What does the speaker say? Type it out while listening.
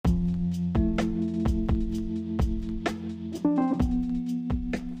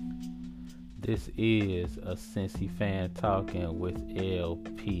This is a Cincy fan talking with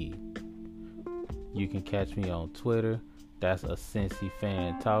LP. You can catch me on Twitter. That's a Cincy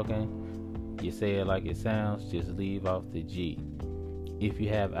fan talking. You say it like it sounds, just leave off the G. If you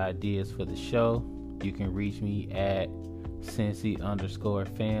have ideas for the show, you can reach me at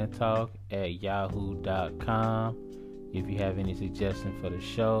Cincy_fan talk at yahoo.com. If you have any suggestions for the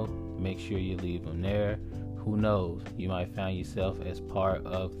show, make sure you leave them there. Who knows, you might find yourself as part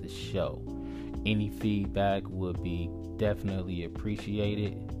of the show. Any feedback would be definitely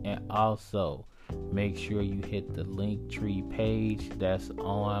appreciated. And also, make sure you hit the Linktree page that's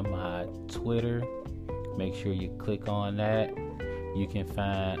on my Twitter. Make sure you click on that. You can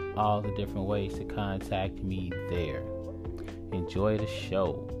find all the different ways to contact me there. Enjoy the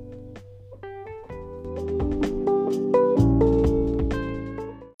show.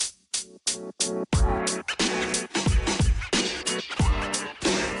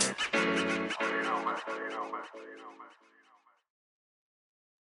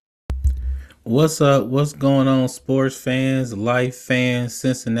 What's up? What's going on, sports fans, life fans,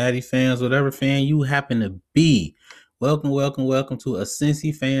 Cincinnati fans, whatever fan you happen to be? Welcome to a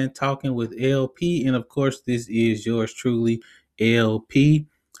Cincy fan talking with LP. And of course, this is yours truly, LP.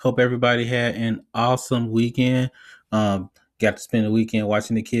 Hope everybody had an awesome weekend. Got to spend the weekend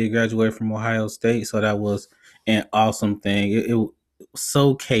watching the kid graduate from Ohio State. So that was an awesome thing. It was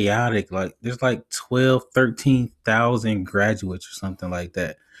so chaotic. Like there's like 12, 13,000 graduates or something like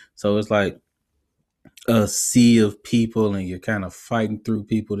that. So it's like a sea of people and you're kind of fighting through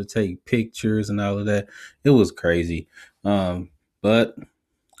people to take pictures and all of that. It was crazy. But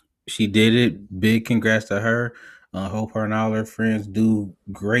she did it. Big congrats to her. Hope her and all her friends do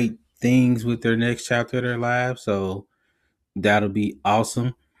great things with their next chapter of their lives. So that'll be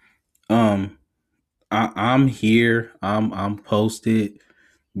awesome. I'm here. I'm posted.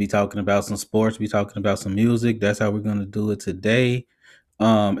 Be talking about some sports. Be talking about some music. That's how we're gonna do it today.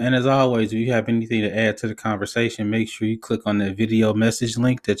 And as always, if you have anything to add to the conversation, make sure you click on the video message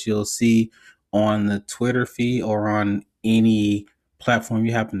link that you'll see on the Twitter feed or on any platform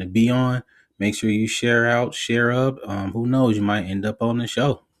you happen to be on. Make sure you share out, share up. Who knows, you might end up on the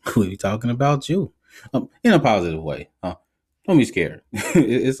show. We'll be talking about you in a positive way. Don't be scared.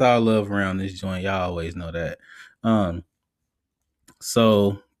 It's all love around this joint. Y'all always know that.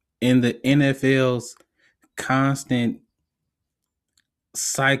 So in the NFL's constant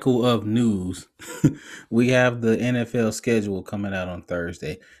cycle of news, we have the NFL schedule coming out on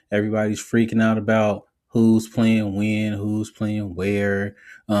Thursday. Everybody's freaking out about who's playing when, who's playing where.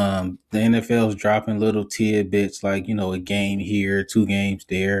 The NFL's dropping little tidbits like, a game here, 2 games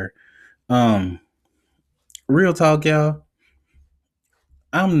there. Real talk, y'all.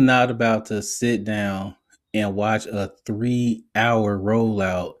 I'm not about to sit down and watch a 3-hour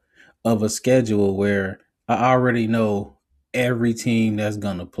rollout of a schedule where I already know every team that's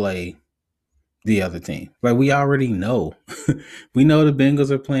going to play the other team. Like, we already know. We know the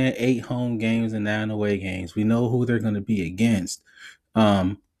Bengals are playing 8 home games and 9 away games. We know who they're going to be against.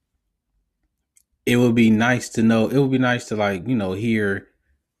 It would be nice to know. It would be nice to hear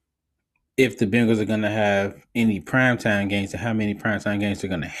if the Bengals are going to have any primetime games and how many primetime games they're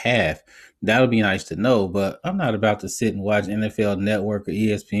going to have. That would be nice to know, but I'm not about to sit and watch NFL Network or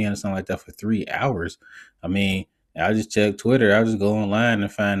ESPN or something like that for 3 hours. I mean, I'll just check Twitter. I'll just go online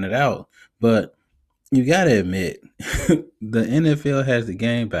and find it out. But you got to admit, the NFL has the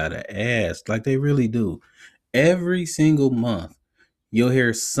game by the ass. Like, they really do. Every single month, you'll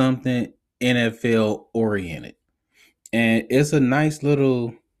hear something NFL oriented. And it's a nice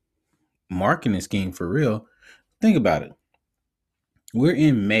little marketing scheme for real. Think about it. We're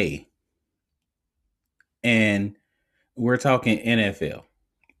in May and we're talking NFL.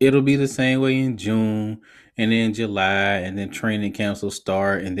 It'll be the same way in June and then July, and then training camps will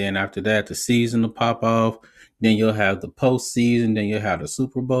start. And then after that, the season will pop off. Then you'll have the postseason. Then you'll have the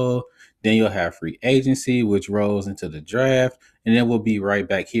Super Bowl. Then you'll have free agency, which rolls into the draft. And then we'll be right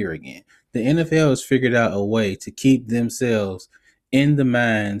back here again. The NFL has figured out a way to keep themselves in the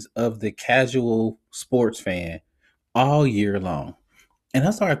minds of the casual sports fan all year long. And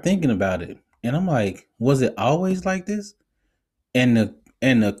I started thinking about it. And I'm like, was it always like this? And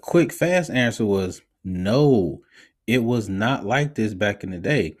the quick, fast answer was no, it was not like this back in the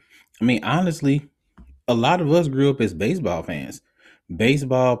day. I mean, honestly, a lot of us grew up as baseball fans.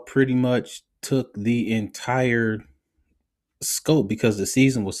 Baseball pretty much took the entire scope because the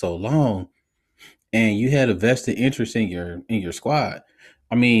season was so long and you had a vested interest in your squad.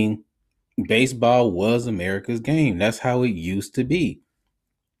 I mean, baseball was America's game. That's how it used to be.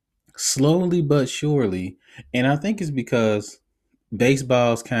 Slowly but surely, and I think it's because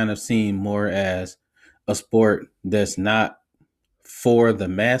baseball's kind of seen more as a sport that's not for the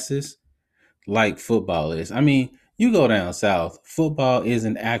masses like football is. I mean, you go down south, football is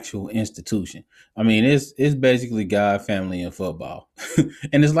an actual institution. I mean, it's basically God, family, and football,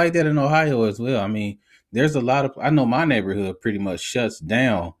 and it's like that in Ohio as well. I mean, there's a lot of I know my neighborhood pretty much shuts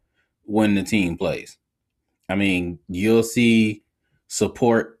down when the team plays. I mean, you'll see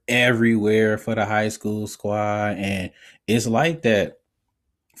support everywhere for the high school squad, and it's like that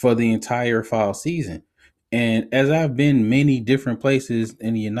for the entire fall season. And as I've been many different places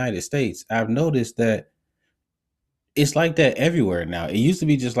in the United States, I've noticed that it's like that everywhere now. It used to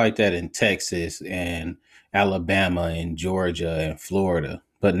be just like that in Texas and Alabama and Georgia and Florida.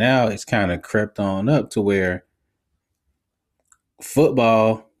 But now it's kind of crept on up to where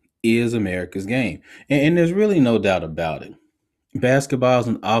football is America's game. And there's really no doubt about it. Basketball is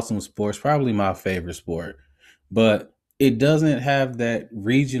an awesome sport, it's probably my favorite sport, but it doesn't have that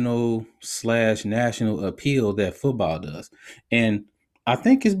regional slash national appeal that football does. And I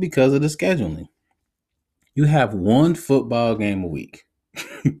think it's because of the scheduling. You have one football game a week.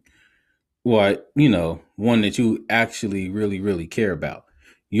 One that you actually really, really care about.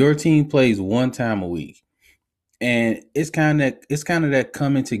 Your team plays one time a week. And it's kind of that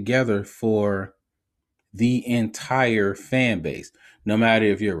coming together for the entire fan base. No matter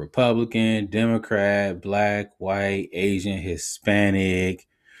if you're Republican, Democrat, Black, White, Asian, Hispanic,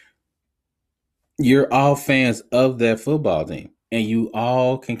 you're all fans of that football team. And you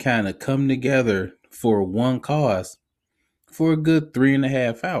all can kind of come together for one cause for a good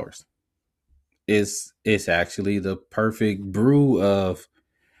 3.5 hours. It's actually the perfect brew of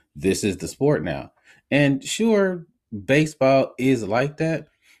this is the sport now. And sure, baseball is like that,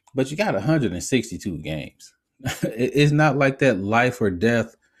 but you got 162 games. It's not like that life or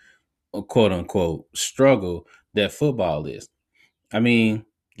death, quote unquote, struggle that football is. I mean,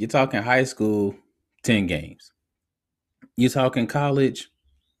 you're talking high school, 10 games. You're talking college,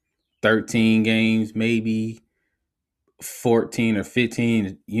 13 games, maybe 14 or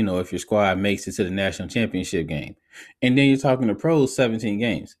 15, if your squad makes it to the national championship game. And then you're talking the pros, 17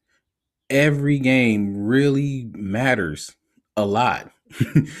 games. Every game really matters a lot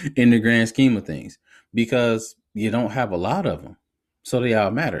in the grand scheme of things because you don't have a lot of them. So they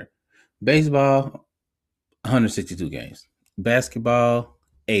all matter. Baseball, 162 games. Basketball,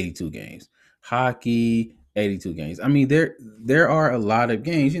 82 games. Hockey, 82 games. I mean, there are a lot of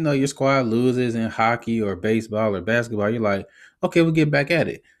games. Your squad loses in hockey or baseball or basketball. You're like, okay, we'll get back at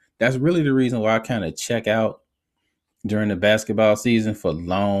it. That's really the reason why I kind of check out during the basketball season for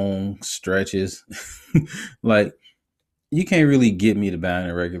long stretches. Like, you can't really get me to buy in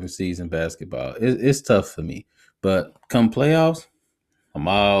a regular season basketball. It's tough for me. But come playoffs, I'm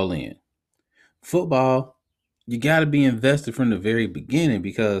all in. Football, you got to be invested from the very beginning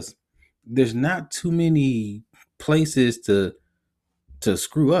because there's not too many places to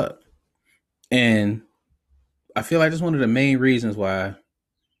screw up. And I feel like that's one of the main reasons why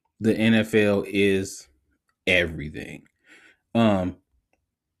the NFL is everything. Um,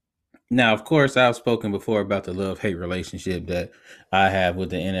 Now, of course, I've spoken before about the love hate relationship that I have with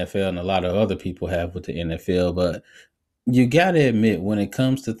the NFL and a lot of other people have with the NFL. But you got to admit, when it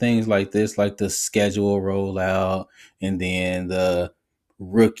comes to things like this, like the schedule rollout and then the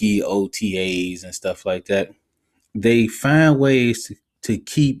rookie OTAs and stuff like that, they find ways to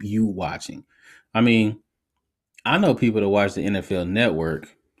keep you watching. I mean, I know people that watch the NFL network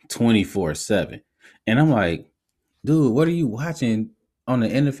 24/7. And I'm like, dude, what are you watching on the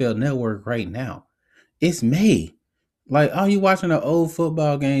NFL network right now? It's May. Like, are you watching the old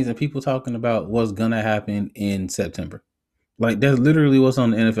football games and people talking about what's gonna happen in September? Like, that's literally what's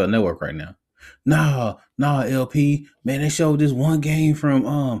on the NFL network right now. Nah, LP, man, they showed this one game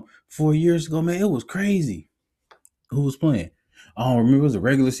from 4 years ago, man. It was crazy. Who was playing? I don't remember. It was a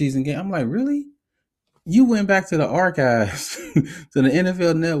regular season game. I'm like, really? You went back to the archives to the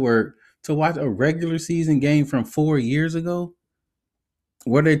NFL network to watch a regular season game from 4 years ago?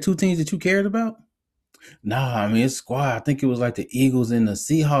 Were there two teams that you cared about? Nah, I mean, it's squad. I think it was like the Eagles and the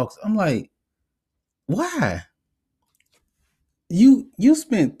Seahawks. I'm like, why? You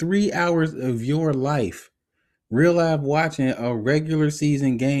spent 3 hours of your life real life watching a regular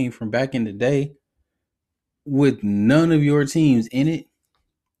season game from back in the day with none of your teams in it.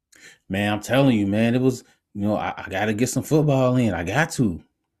 Man, I'm telling you, man, it was, I got to get some football in. I got to.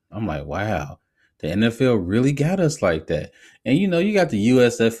 I'm like, wow, the NFL really got us like that. And, you got the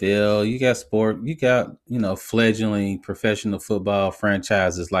USFL, you got sport, you got, fledgling professional football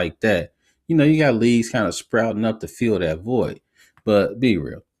franchises like that. You got leagues kind of sprouting up to fill that void. But be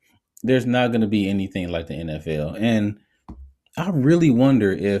real, there's not going to be anything like the NFL. And I really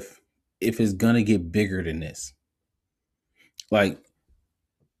wonder if it's gonna get bigger than this. Like,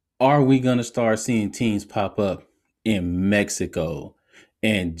 are we gonna start seeing teams pop up in Mexico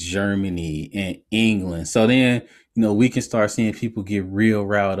and Germany and England? So then, we can start seeing people get real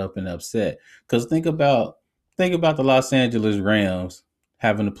riled up and upset. Because think about the Los Angeles Rams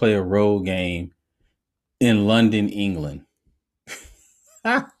having to play a road game in London, England.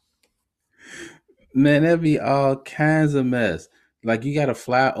 Man, that'd be all kinds of mess. Like, you got to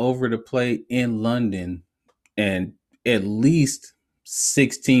fly over to play in London, and at least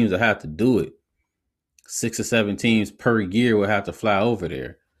 6 teams will have to do it. 6 or 7 teams per year will have to fly over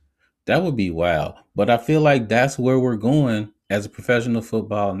there. That would be wild. But I feel like that's where we're going as a professional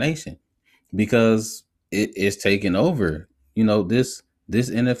football nation, because it is taking over. This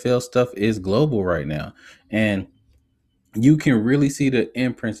NFL stuff is global right now, and you can really see the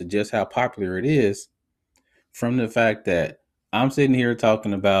imprints of just how popular it is from the fact that I'm sitting here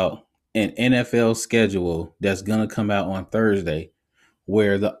talking about an NFL schedule that's going to come out on Thursday,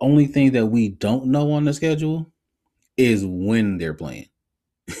 where the only thing that we don't know on the schedule is when they're playing.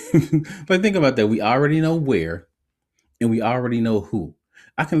 But think about that. We already know where, and we already know who.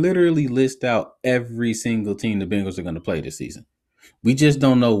 I can literally list out every single team the Bengals are going to play this season. We just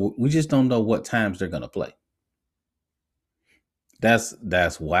don't know. We just don't know what times they're going to play.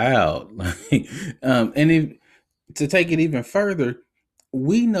 That's wild. And if to take it even further,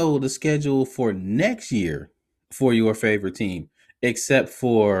 we know the schedule for next year for your favorite team, except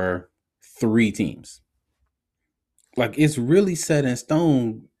for 3 teams. Like, it's really set in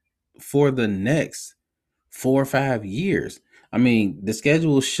stone for the next 4 or 5 years. I mean, the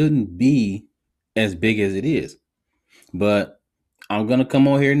schedule shouldn't be as big as it is. But I'm gonna come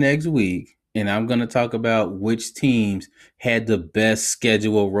on here next week and I'm gonna talk about which teams had the best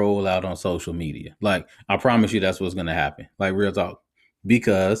schedule rollout on social media. Like, I promise you that's what's gonna happen. Like, real talk.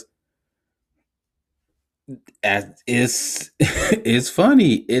 Because as it's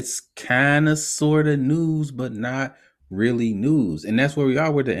funny. It's kind of sort of news, but not really news. And that's where we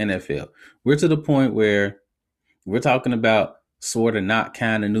are with the NFL. We're to the point where we're talking about sort of not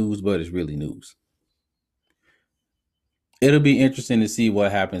kind of news, but it's really news. It'll be interesting to see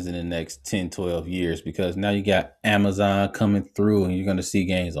what happens in the next 10, 12 years, because now you got Amazon coming through and you're going to see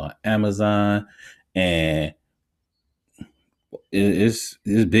games on Amazon, and it's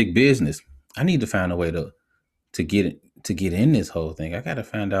big business. I need to find a way to get in this whole thing. I got to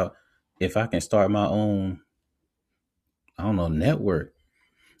find out if I can start my own, I don't know, network,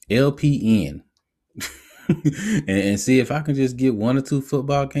 LPN. and see if I can just get 1 or 2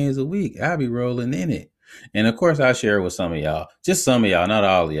 football games a week. I'll be rolling in it. And of course, I'll share it with some of y'all. Just some of y'all, not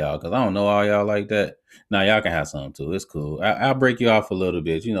all of y'all, because I don't know all y'all like that. Now, y'all can have some too. It's cool. I'll break you off a little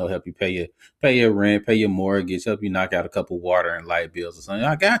bit. Help you pay your rent, pay your mortgage, help you knock out a couple water and light bills or something.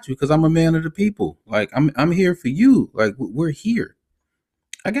 I got you, because I'm a man of the people. Like, I'm here for you. Like, we're here.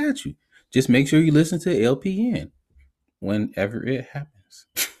 I got you. Just make sure you listen to LPN whenever it happens.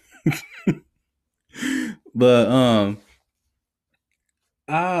 But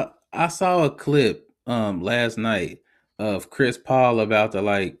I saw a clip last night of Chris Paul about to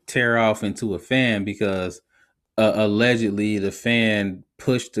like tear off into a fan because allegedly the fan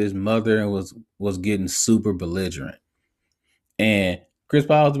pushed his mother and was getting super belligerent. And Chris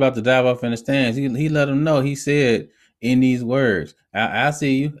Paul was about to dive off in the stands. He let him know. He said in these words, I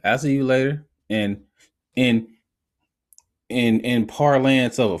see you. I see you later." And in in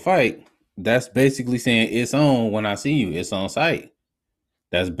parlance of a fight, that's basically saying it's on when I see you. It's on sight.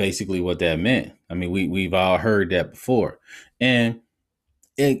 That's basically what that meant. I mean, we've all heard that before. And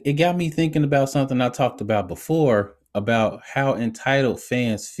it got me thinking about something I talked about before, about how entitled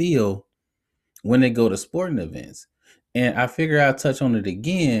fans feel when they go to sporting events. And I figure I'll touch on it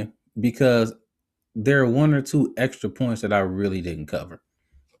again because there are 1 or 2 extra points that I really didn't cover.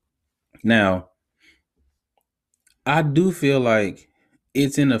 Now, I do feel like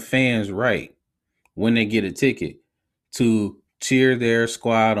it's in a fan's right when they get a ticket to cheer their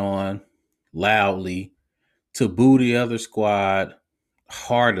squad on loudly, to boo the other squad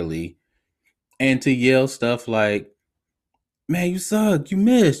heartily, and to yell stuff like, "Man, you suck, you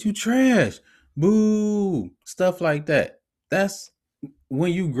missed, you trash, boo," stuff like that. That's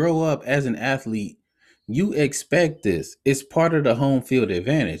when you grow up as an athlete, you expect this. It's part of the home field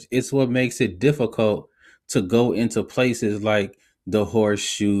advantage. It's what makes it difficult to go into places like the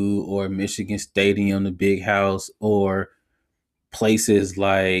Horseshoe or Michigan Stadium, the Big House, or places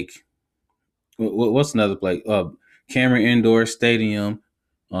like what's another place? Cameron Indoor Stadium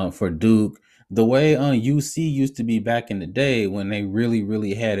for Duke. The way UC used to be back in the day when they really,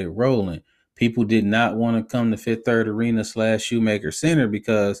 really had it rolling. People did not want to come to Fifth Third Arena / Shoemaker Center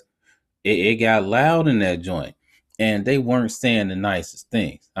because it got loud in that joint, and they weren't saying the nicest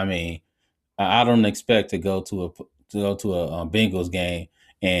things. I mean, I don't expect to go to a Bengals game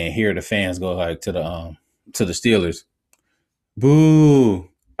and hear the fans go like to the Steelers, "Boo!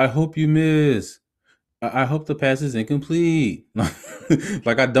 I hope you miss. I hope the pass is incomplete."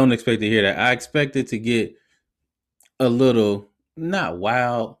 Like I don't expect to hear that. I expect it to get a little not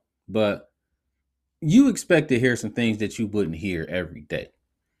wild, but you expect to hear some things that you wouldn't hear every day.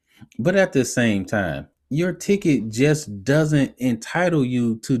 But at the same time, your ticket just doesn't entitle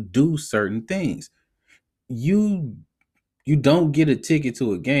you to do certain things. You you don't get a ticket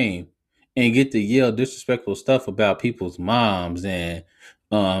to a game and get to yell disrespectful stuff about people's moms and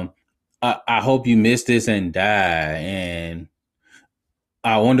um I hope you miss this and die, and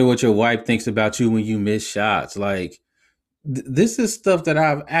I wonder what your wife thinks about you when you miss shots. Like this is stuff that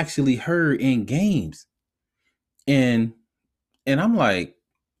I've actually heard in games. And I'm like,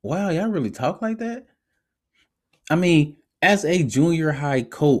 wow, y'all really talk like that? I mean, as a junior high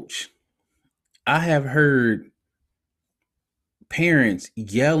coach, I have heard parents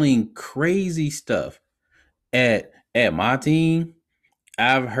yelling crazy stuff at my team.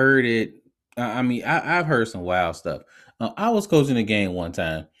 I've heard it. I've heard some wild stuff. I was coaching a game one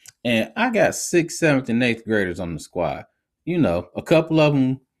time, and I got sixth, seventh, and eighth graders on the squad. You know, a couple of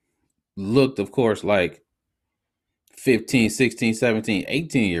them looked, of course, like 15, 16, 17,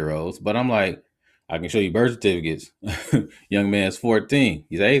 18 year olds. But I'm like, I can show you birth certificates. Young man's 14.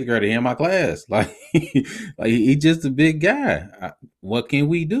 He's an eighth grader in my class. Like, like he's just a big guy. What can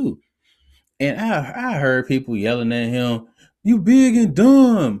we do? And I heard people yelling at him, "You big and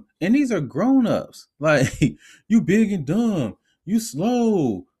dumb." And these are grown ups. Like, "You big and dumb. You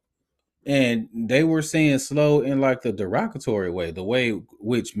slow." And they were saying slow in like the derogatory way, the way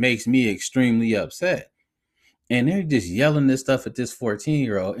which makes me extremely upset. And they're just yelling this stuff at this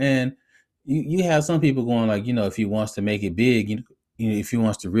 14-year-old. And you have some people going like, if he wants to make it big, if he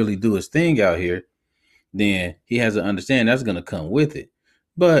wants to really do his thing out here, then he has to understand that's going to come with it.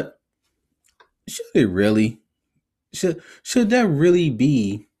 But should it really? Should that really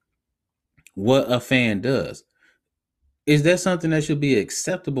be what a fan does? Is that something that should be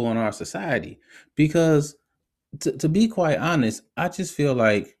acceptable in our society? Because to be quite honest, I just feel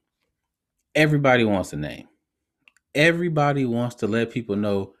like everybody wants a name. Everybody wants to let people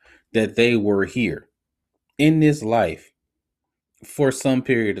know that they were here in this life for some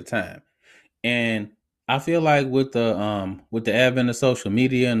period of time. And I feel like with the advent of social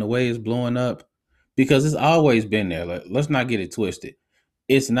media and the way it's blowing up, because it's always been there. Like, let's not get it twisted.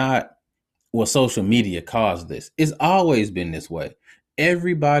 It's not what social media caused this. It's always been this way.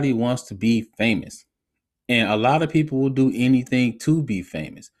 Everybody wants to be famous. And a lot of people will do anything to be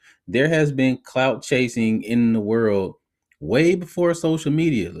famous. There has been clout chasing in the world way before social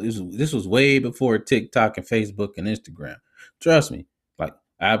media. This was way before TikTok and Facebook and Instagram. Trust me, like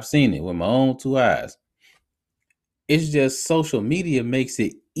I've seen it with my own two eyes. It's just social media makes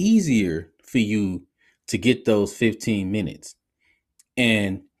it easier for you to get those 15 minutes.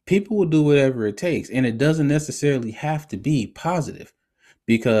 And people will do whatever it takes. And it doesn't necessarily have to be positive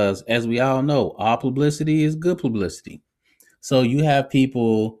because, as we all know, all publicity is good publicity. So you have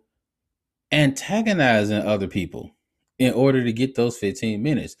people antagonizing other people in order to get those 15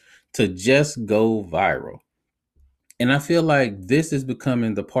 minutes to just go viral. And I feel like this is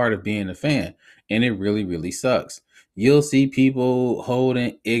becoming the part of being a fan. And it really, really sucks. You'll see people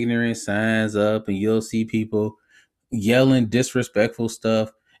holding ignorant signs up, and you'll see people yelling disrespectful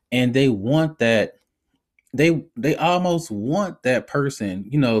stuff. And they want that. They almost want that person,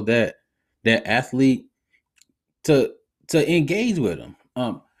 that athlete to engage with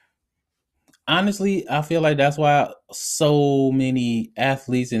them. Honestly, I feel like that's why so many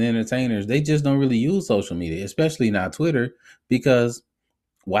athletes and entertainers, they just don't really use social media, especially not Twitter, because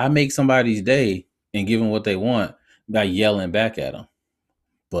why make somebody's day and give them what they want by yelling back at them?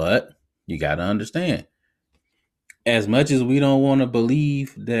 But you got to understand, as much as we don't want to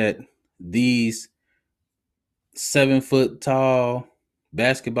believe that these 7 foot tall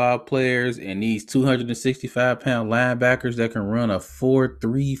basketball players and these 265-pound linebackers that can run a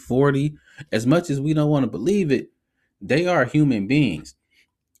 4.3 40, as much as we don't want to believe it, they are human beings.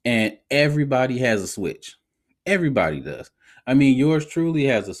 And everybody has a switch. Everybody does. I mean, yours truly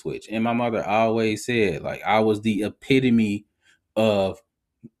has a switch. And my mother always said, like, I was the epitome of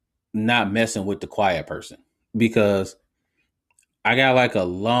not messing with the quiet person because I got like a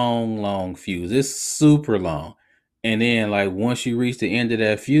long, long fuse. It's super long. And then like once you reach the end of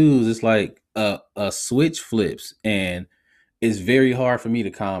that fuse, it's like a switch flips and it's very hard for me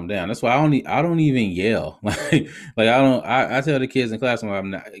to calm down. That's why I don't even yell. Like I tell the kids in class,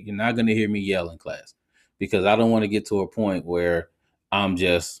 you're not gonna hear me yell in class because I don't want to get to a point where I'm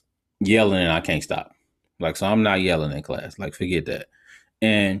just yelling and I can't stop. Like, so I'm not yelling in class. Like, forget that.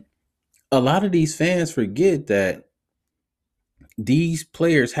 And a lot of these fans forget that these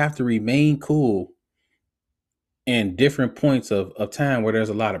players have to remain cool in different points of time where there's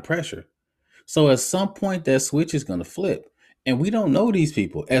a lot of pressure. So at some point that switch is going to flip. And we don't know these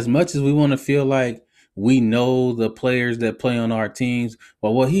people as much as we want to feel like we know the players that play on our teams.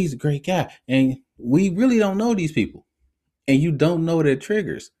 Well, he's a great guy. And we really don't know these people. And you don't know their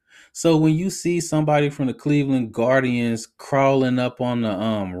triggers. So when you see somebody from the Cleveland Guardians crawling up on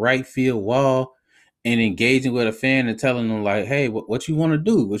the right field wall and engaging with a fan and telling them like, "Hey, what you want to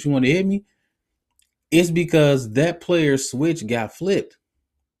do? What you want to hit me?" It's because that player's switch got flipped.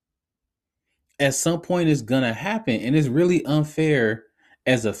 At some point it's gonna happen, and it's really unfair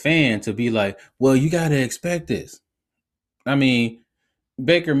as a fan to be like, "Well, you got to expect this." I mean,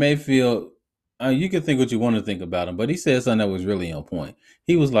 Baker Mayfield, you can think what you want to think about him, but he said something that was really on point.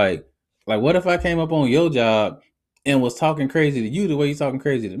 He was like, what if I came up on your job and was talking crazy to you the way you're talking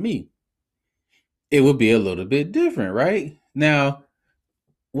crazy to me? It would be a little bit different, right? Now,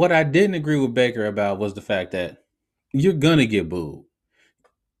 what I didn't agree with Baker about was the fact that you're gonna get booed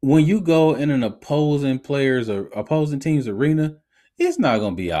when you go in an opposing players or opposing team's arena. It's not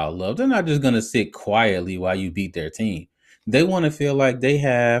gonna be all love. They're not just gonna sit quietly while you beat their team. They want to feel like they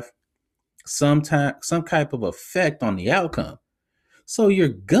have some type of effect on the outcome. So you're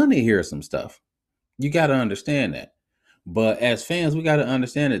gonna hear some stuff. You got to understand that. But as fans, we got to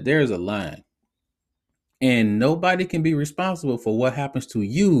understand that there's a line, and nobody can be responsible for what happens to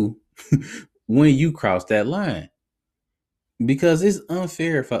you when you cross that line. Because it's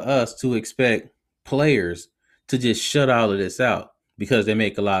unfair for us to expect players to just shut all of this out because they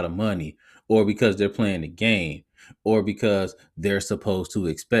make a lot of money or because they're playing the game or because they're supposed to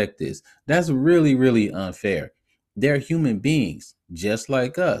expect this. That's really, really unfair. They're human beings just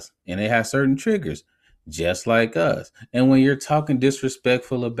like us, and they have certain triggers just like us. And when you're talking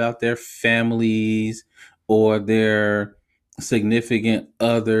disrespectful about their families or their significant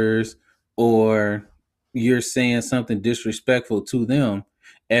others, or you're saying something disrespectful to them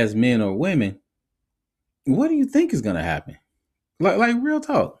as men or women, what do you think is going to happen? Like real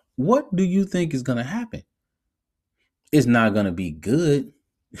talk. What do you think is going to happen? It's not going to be good.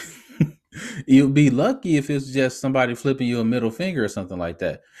 You'll be lucky if it's just somebody flipping you a middle finger or something like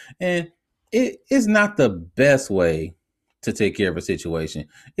that. And it's not the best way to take care of a situation.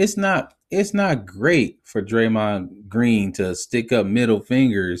 It's not great for Draymond Green to stick up middle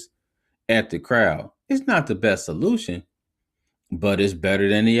fingers at the crowd. It's not the best solution, but it's better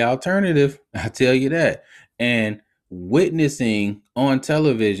than the alternative. I tell you that. And witnessing on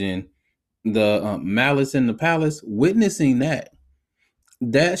television the Malice in the Palace, witnessing that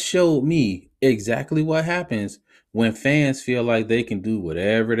showed me exactly what happens when fans feel like they can do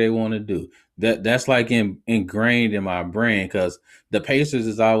whatever they want to do. That's like ingrained in my brain because the Pacers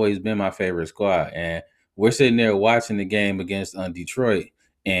has always been my favorite squad, and we're sitting there watching the game against Detroit,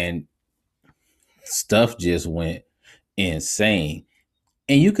 and stuff just went insane.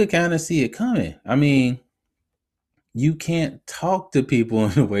 And you could kind of see it coming. I mean, you can't talk to people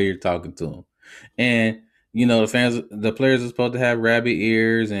in the way you're talking to them. And, the players are supposed to have rabbit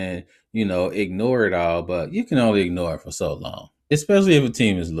ears and, ignore it all, but you can only ignore it for so long, especially if a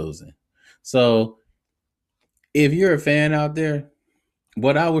team is losing. So if you're a fan out there,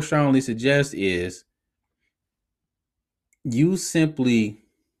 what I would strongly suggest is you simply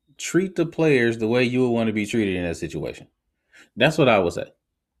treat the players the way you would want to be treated in that situation. That's what I would say.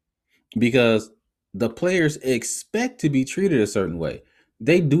 Because the players expect to be treated a certain way.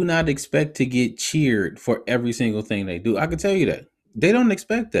 They do not expect to get cheered for every single thing they do. I can tell you that. They don't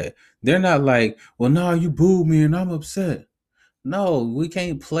expect that. They're not like, well, no, you booed me and I'm upset. No, we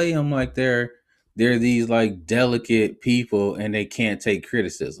can't play them like they're these like delicate people and they can't take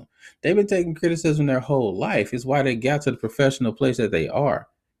criticism. They've been taking criticism their whole life. It's why they got to the professional place that they are.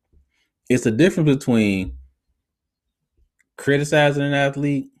 It's the difference between criticizing an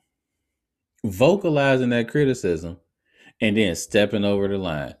athlete, vocalizing that criticism, and then stepping over the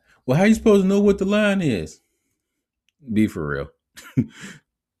line. Well, how you supposed to know what the line is? Be for real.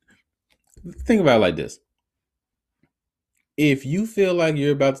 Think about it like this. If you feel like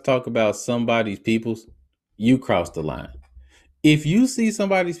you're about to talk about somebody's peoples, you cross the line. If you see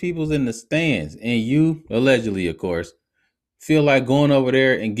somebody's peoples in the stands and you, allegedly, of course, feel like going over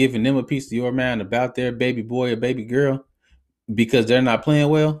there and giving them a piece of your mind about their baby boy or baby girl because they're not playing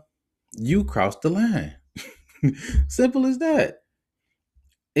well, you cross the line. Simple as that.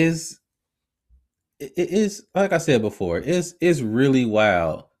 Is it's like I said before, it's really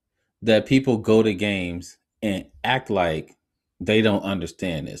wild that people go to games and act like they don't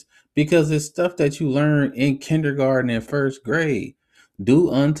understand this because it's stuff that you learn in kindergarten and first grade.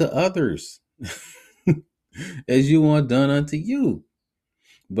 Do unto others as you want done unto you.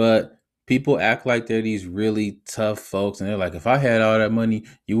 But people act like they're these really tough folks, and they're like, if I had all that money,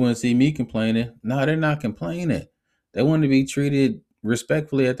 you wouldn't see me complaining. No, they're not complaining. They want to be treated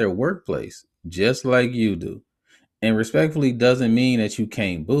respectfully at their workplace, just like you do. And respectfully doesn't mean that you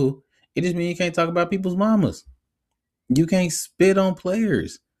can't boo. It just means you can't talk about people's mamas. You can't spit on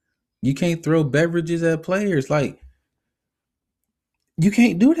players. You can't throw beverages at players. Like, you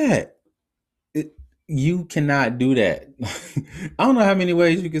can't do that. It, you cannot do that. I don't know how many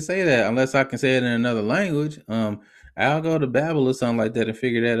ways you can say that unless I can say it in another language. I'll go to Babel or something like that and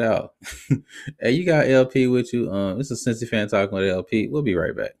figure that out. Hey, you got LP with you. It's a Cincy fan talking with LP. We'll be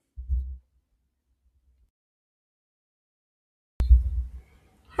right back.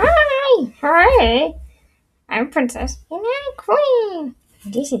 Hi, hi. I'm Princess and I'm Queen.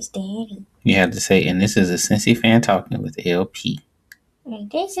 This is Daddy. You have to say, and this is a Cincy fan talking with LP. And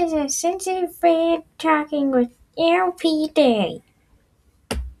this is a sensitive fan talking with LP Daddy.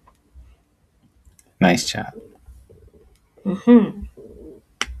 Nice job. Mm-hmm.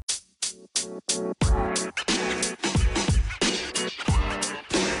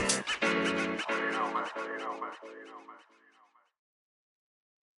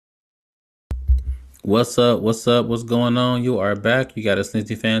 What's up? What's up? What's going on? You are back. You got a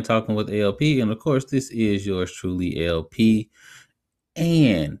Cincy fan talking with LP, and of course, this is yours truly, LP.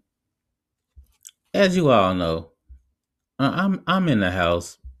 And as you all know, I'm in the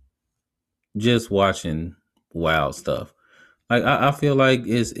house just watching wild stuff. Like I feel like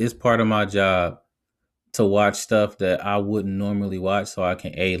it's part of my job to watch stuff that I wouldn't normally watch, so I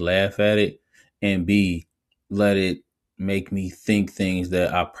can A, laugh at it, and B, let it make me think things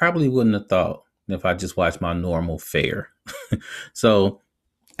that I probably wouldn't have thought if I just watched my normal fare. So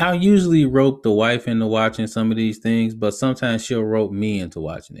I'll usually rope the wife into watching some of these things, but sometimes she'll rope me into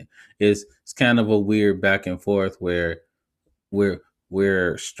watching it. It's kind of a weird back and forth where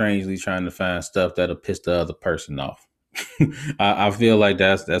we're strangely trying to find stuff that'll piss the other person off. I feel like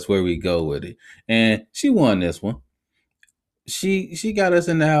that's where we go with it. And she won this one. She got us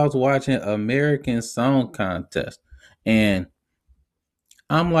in the house watching American Song Contest. And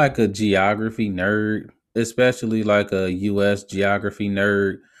I'm like a geography nerd, especially like a US geography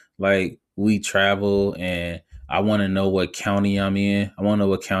nerd. Like we travel and I want to know what county I'm in. I want to know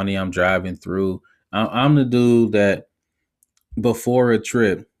what county I'm driving through. I'm the dude that before a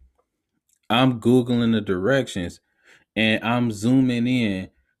trip, I'm Googling the directions and I'm zooming in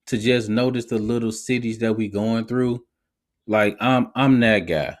to just notice the little cities that we going through. Like I'm that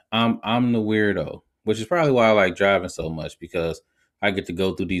guy. I'm the weirdo, which is probably why I like driving so much because I get to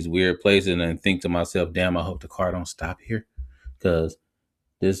go through these weird places and then think to myself, "Damn, I hope the car don't stop here because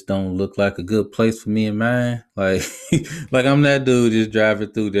this don't look like a good place for me and mine." Like, like I'm that dude just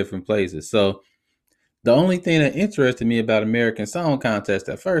driving through different places. So the only thing that interested me about American Song Contest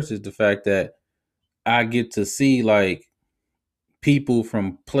at first is the fact that I get to see like people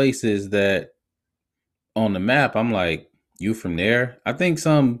from places that on the map I'm like, you from there? I think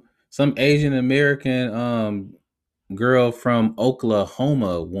some Asian American girl from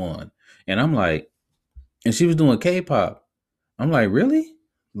Oklahoma won. And I'm like, and she was doing K-pop. I'm like, really?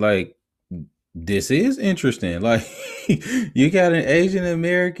 Like, this is interesting. Like, you got an Asian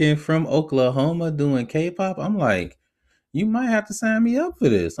American from Oklahoma doing K-pop. I'm like, you might have to sign me up for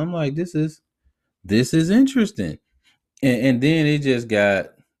this. I'm like, this is interesting. And then it just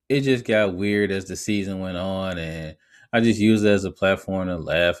got weird as the season went on, and I just used it as a platform to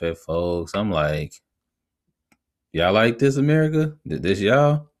laugh at folks. I'm like, y'all like this America? This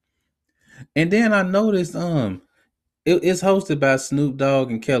y'all? And then I noticed it's hosted by Snoop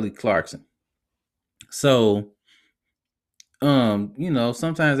Dogg and Kelly Clarkson. So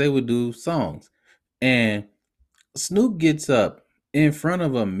sometimes they would do songs. And Snoop gets up in front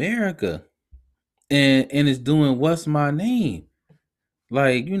of America and is doing What's My Name?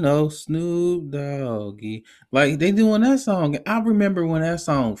 Like, Snoop Doggy. Like they doing that song. I remember when that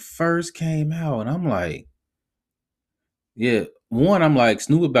song first came out, and I'm like, yeah. One, I'm like,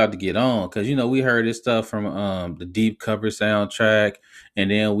 Snoop about to get on because we heard this stuff from the Deep Cover soundtrack, and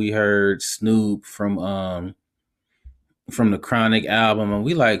then we heard Snoop from the Chronic album, and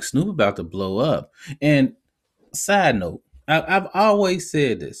we like Snoop about to blow up. And side note, I've always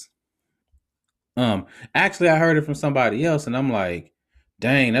said this. Actually, I heard it from somebody else, and I'm like,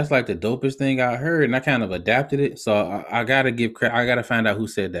 Dang, that's like the dopest thing I heard, and I kind of adapted it. So I gotta give credit. I gotta find out who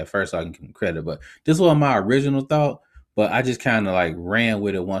said that first, so I can give him credit. But this was my original thought, but I just kind of like ran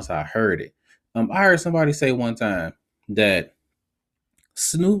with it once I heard it. I heard somebody say one time that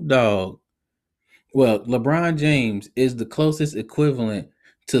Snoop Dogg, well, LeBron James is the closest equivalent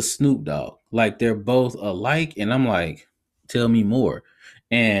to Snoop Dogg. Like they're both alike, and I'm like, tell me more.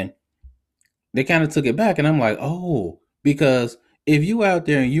 And they kind of took it back, and I'm like, oh, because if you out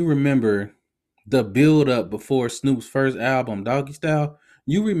there and you remember the build up before Snoop's first album, Doggy Style,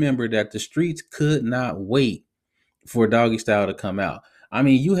 you remember that the streets could not wait for Doggy Style to come out. I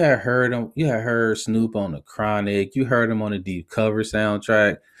mean, you had heard him, you had heard Snoop on the Chronic, you heard him on the Deep Cover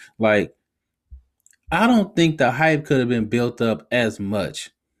soundtrack. Like, I don't think the hype could have been built up as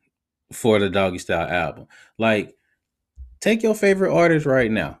much for the Doggy Style album. Like, take your favorite artist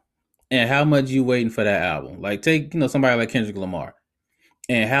right now and how much you waiting for that album. Like, take, somebody like Kendrick Lamar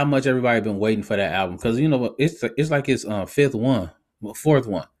and how much everybody been waiting for that album, because it's like his fifth one, well, fourth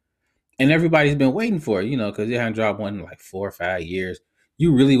one, and everybody's been waiting for it, because they haven't dropped one in like 4 or 5 years.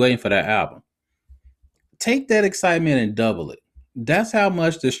 You really waiting for that album? Take that excitement and double it. That's how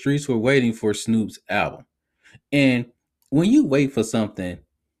much the streets were waiting for Snoop's album. And when you wait for something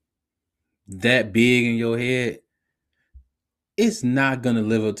that big in your head, it's not gonna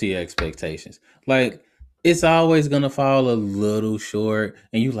live up to your expectations. Like it's always gonna fall a little short,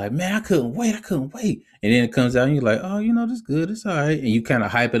 and you like, man, I couldn't wait. And then it comes out, and you're like, oh, this good, it's all right, and you kind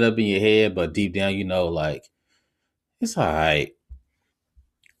of hype it up in your head, but deep down, like it's all right.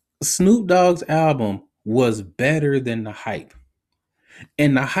 Snoop Dogg's album was better than the hype,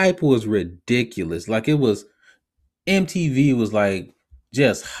 and the hype was ridiculous. Like it was MTV was like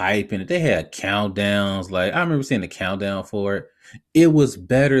just hyping it. They had countdowns. Like I remember seeing the countdown for it. It was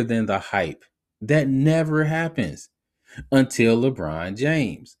better than the hype. That never happens until LeBron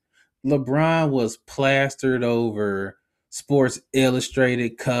James. LeBron was plastered over Sports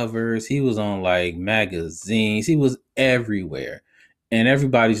Illustrated covers. He was on like magazines. He was everywhere. And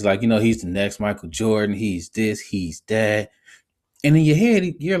everybody's like, he's the next Michael Jordan. He's this, he's that. And in your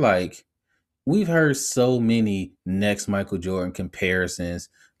head, you're like, we've heard so many next Michael Jordan comparisons.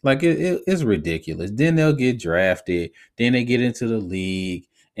 Like it's ridiculous. Then they'll get drafted. Then they get into the league,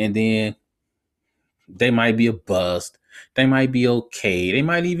 and then they might be a bust. They might be okay. They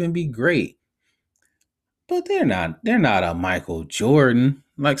might even be great, but they're not. They're not a Michael Jordan.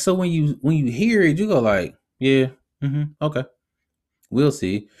 Like so, when you hear it, you go like, yeah, okay, we'll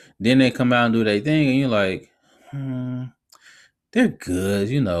see. Then they come out and do their thing, and you're like, they're good.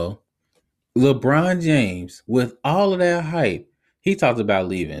 LeBron James, with all of that hype, he talked about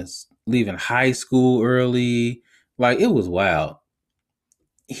leaving high school early. Like it was wild.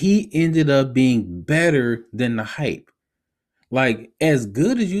 He ended up being better than the hype. Like as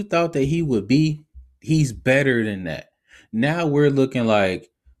good as you thought that he would be, he's better than that. Now we're looking like,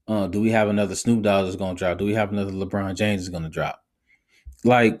 do we have another Snoop Dogg that's gonna drop? Do we have another LeBron James that's gonna drop?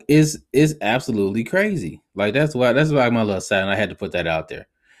 Like it's absolutely crazy. Like that's why my little side, and I had to put that out there.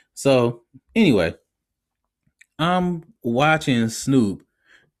 So anyway, I'm watching Snoop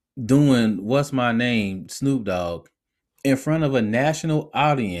doing What's My Name, Snoop Dogg, in front of a national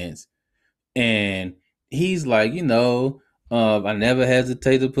audience. And he's like, I never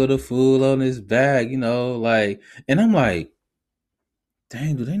hesitate to put a fool on his back, like, and I'm like,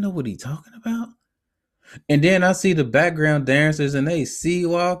 dang, do they know what he's talking about? And then I see the background dancers and they sea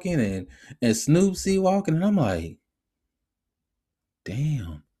walking and Snoop sea walking, and I'm like,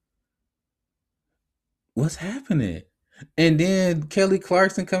 damn, what's happening? And then Kelly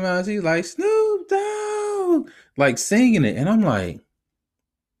Clarkson come out and she's like, Snoop Dogg, like singing it. And I'm like,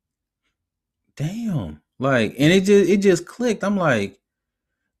 damn. Like, and it just clicked. I'm like,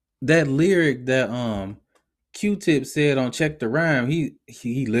 that lyric that Q-Tip said on Check the Rhyme,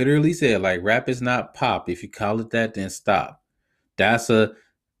 he literally said, like, rap is not pop. If you call it that, then stop. That's a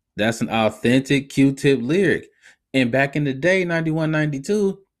that's an authentic Q-Tip lyric. And back in the day, 91,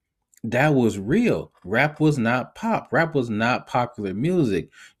 92, that was real. Rap was not pop. Rap was not popular music.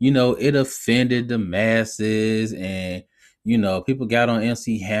 It offended the masses, and people got on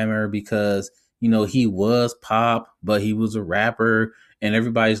MC Hammer because he was pop, but he was a rapper, and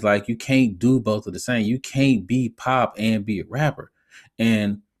everybody's like, you can't do both of the same. You can't be pop and be a rapper.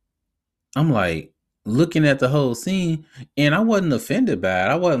 And I'm like looking at the whole scene, and I wasn't offended by it.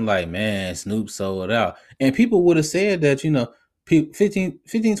 I wasn't like, man, Snoop sold out. And people would have said that,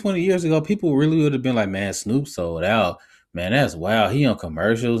 20 years ago, people really would have been like, man, Snoop sold out. Man, that's wild. He on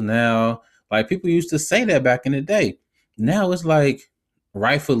commercials now. Like people used to say that back in the day. Now it's like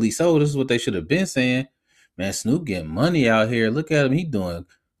rightfully so. This is what they should have been saying. man, Snoop getting money out here. Look at him. He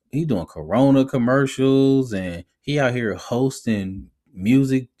doing Corona commercials, and he out here hosting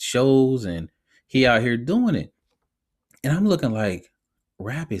music shows, and he out here doing it. And I'm looking like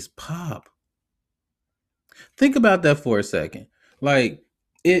rap is pop. Think about that for a second. Like,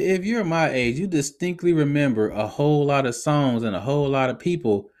 if you're my age, you distinctly remember a whole lot of songs and a whole lot of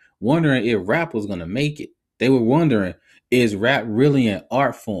people wondering if rap was going to make it. They were wondering, is rap really an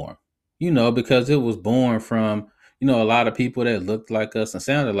art form? Because it was born from, a lot of people that looked like us and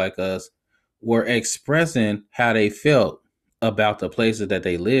sounded like us were expressing how they felt about the places that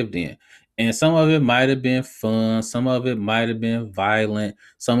they lived in. And some of it might have been fun, some of it might have been violent,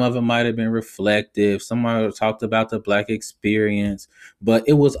 some of it might have been reflective. Some might have talked about the black experience, but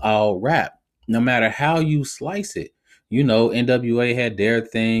it was all rap. No matter how you slice it, NWA had their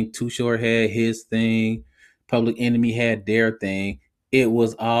thing, Too Short had his thing, Public Enemy had their thing. It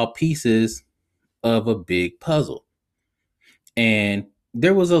was all pieces of a big puzzle. And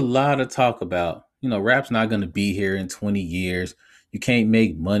there was a lot of talk about, rap's not going to be here in 20 years. You can't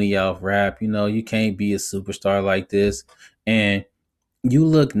make money off rap. You can't be a superstar like this. And you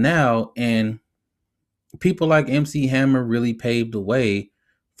look now, and people like MC Hammer really paved the way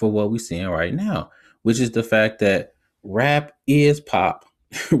for what we're seeing right now, which is the fact that rap is pop.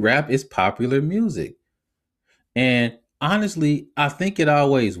 Rap is popular music. And honestly, I think it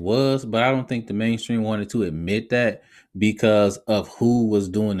always was, but I don't think the mainstream wanted to admit that because of who was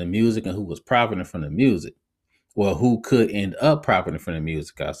doing the music and who was profiting from the music. Well, who could end up profiting from the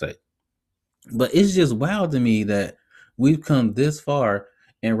music, I'll say. But it's just wild to me that we've come this far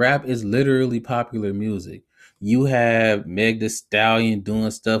and rap is literally popular music. You have Meg the Stallion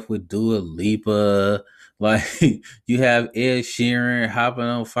doing stuff with Dua Lipa. Like you have Ed Sheeran hopping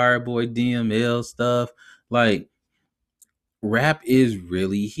on Fireboy DML stuff. Like rap is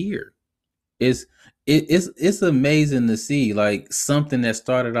really here. It's it's amazing to see like something that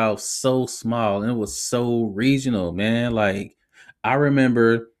started off so small and it was so regional, man. Like I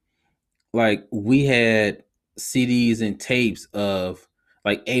remember like we had CDs and tapes of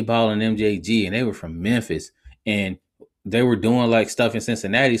like A Ball and MJG, and they were from Memphis, and they were doing like stuff in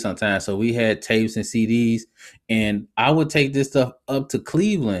Cincinnati sometimes. So we had tapes and CDs, and I would take this stuff up to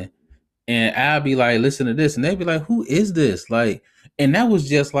Cleveland, and I'd be like, listen to this, and they'd be like, who is this? Like, and that was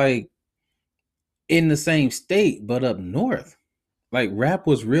just like in the same state, but up north. Like rap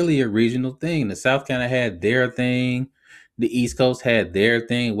was really a regional thing. The South kind of had their thing, the East Coast had their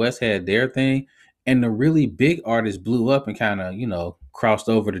thing, West had their thing, and the really big artists blew up and kind of crossed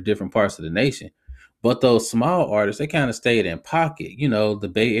over to different parts of the nation. But those small artists, they kind of stayed in pocket.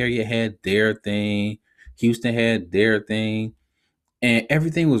 The Bay Area had their thing, Houston had their thing, and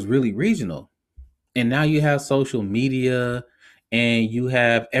everything was really regional. And now you have social media and you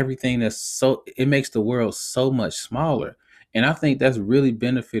have everything that's so it makes the world so much smaller. And I think that's really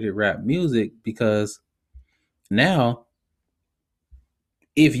benefited rap music because now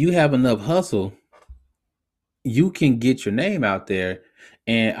if you have enough hustle, you can get your name out there,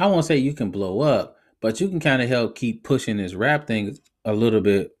 and I won't say you can blow up, but you can kind of help keep pushing this rap thing a little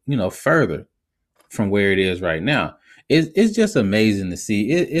bit, further from where it is right now. It's just amazing to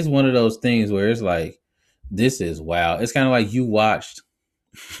see. It's one of those things where it's like, this is wow. It's kind of like you watched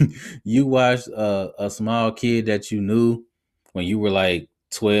you watched a small kid that you knew when you were like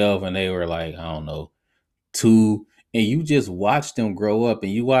 12 and they were like, I don't know, 2, and you just watched them grow up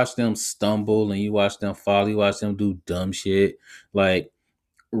and you watched them stumble and you watched them fall, you watched them do dumb shit. Like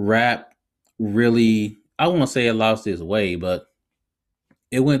rap really, I won't say it lost its way, but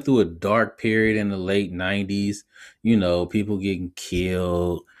it went through a dark period in the late 90s, people getting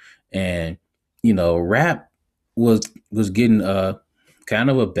killed, and rap was getting kind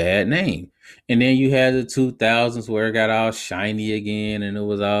of a bad name. And then you had the 2000s where it got all shiny again and it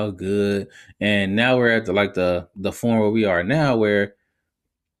was all good. And now we're at the form where we are now, where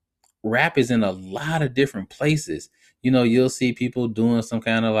rap is in a lot of different places. You'll see people doing some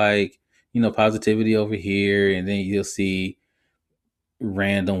kind of like, positivity over here, and then you'll see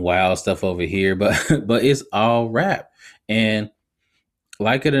random wild stuff over here, but but it's all rap. And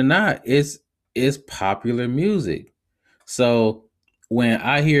like it or not, it's popular music. So when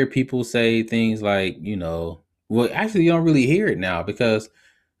I hear people say things like, well, actually, you don't really hear it now because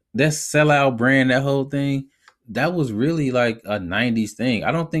that sellout brand, that whole thing, that was really like a 90s thing.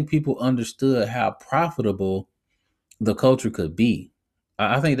 I don't think people understood how profitable the culture could be.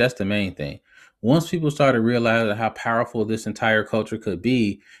 I think that's the main thing. Once people started realizing how powerful this entire culture could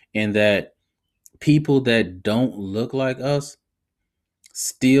be, and that people that don't look like us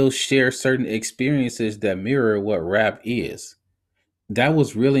still share certain experiences that mirror what rap is. That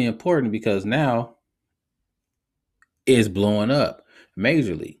was really important because now is blowing up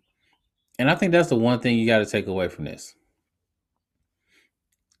majorly. And I think that's the one thing you got to take away from this.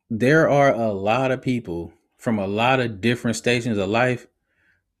 There are a lot of people from a lot of different stations of life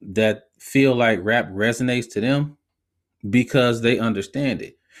that feel like rap resonates to them because they understand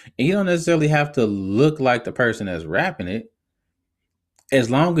it. And you don't necessarily have to look like the person that's rapping it. As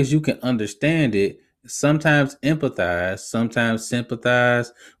long as you can understand it, sometimes empathize, sometimes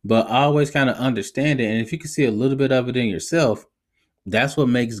sympathize, but always kind of understand it. And if you can see a little bit of it in yourself, that's what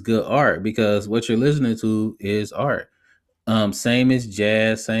makes good art, because what you're listening to is art. Same as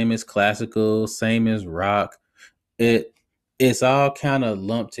jazz, same as classical, same as rock. It it's all kind of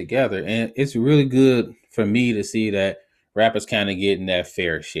lumped together, and it's really good for me to see that rappers kind of getting that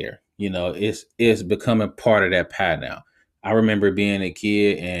fair share. It's becoming part of that pie now. I remember being a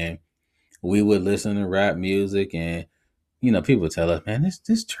kid and we would listen to rap music, and people would tell us, "Man,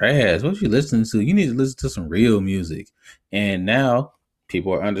 this trash. What you listening to? You need to listen to some real music." And now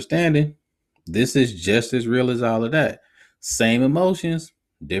people are understanding this is just as real as all of that. Same emotions,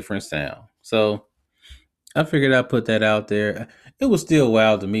 different sound. So I figured I'd put that out there. It was still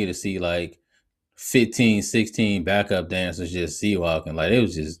wild to me to see like 15, 16 backup dancers just sea walking. Like, it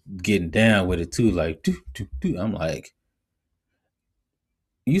was just getting down with it too. Like, doo, doo, doo. I'm like,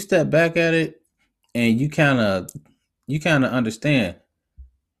 you step back at it and you kind of understand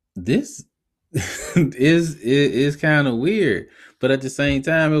this is kind of weird. But at the same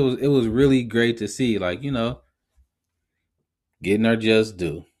time, it was really great to see, like, getting our just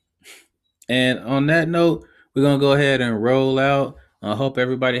due. And on that note, we're gonna go ahead and roll out. I hope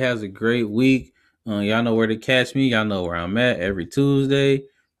everybody has a great week. Y'all know where to catch me. Y'all know where I'm at every Tuesday,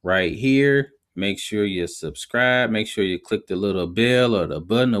 right here. Make sure you subscribe. Make sure you click the little bell or the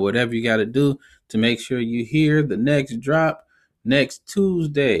button or whatever you got to do to make sure you hear the next drop next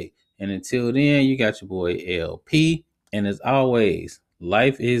Tuesday. And until then, you got your boy LP. And as always,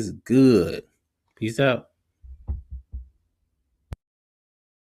 life is good. Peace out.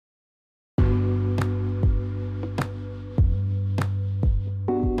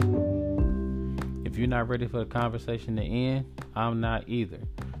 If you're not ready for the conversation to end, I'm not either.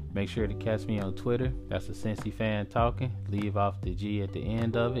 Make sure to catch me on Twitter. That's a Cincy fan talking. Leave off the G at the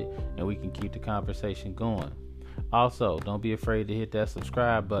end of it, and we can keep the conversation going. Also, don't be afraid to hit that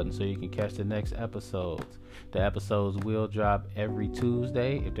subscribe button so you can catch the next episodes. The episodes will drop every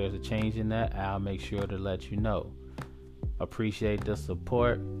Tuesday. If there's a change in that, I'll make sure to let you know. Appreciate the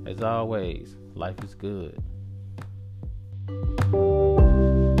support. As always, life is good.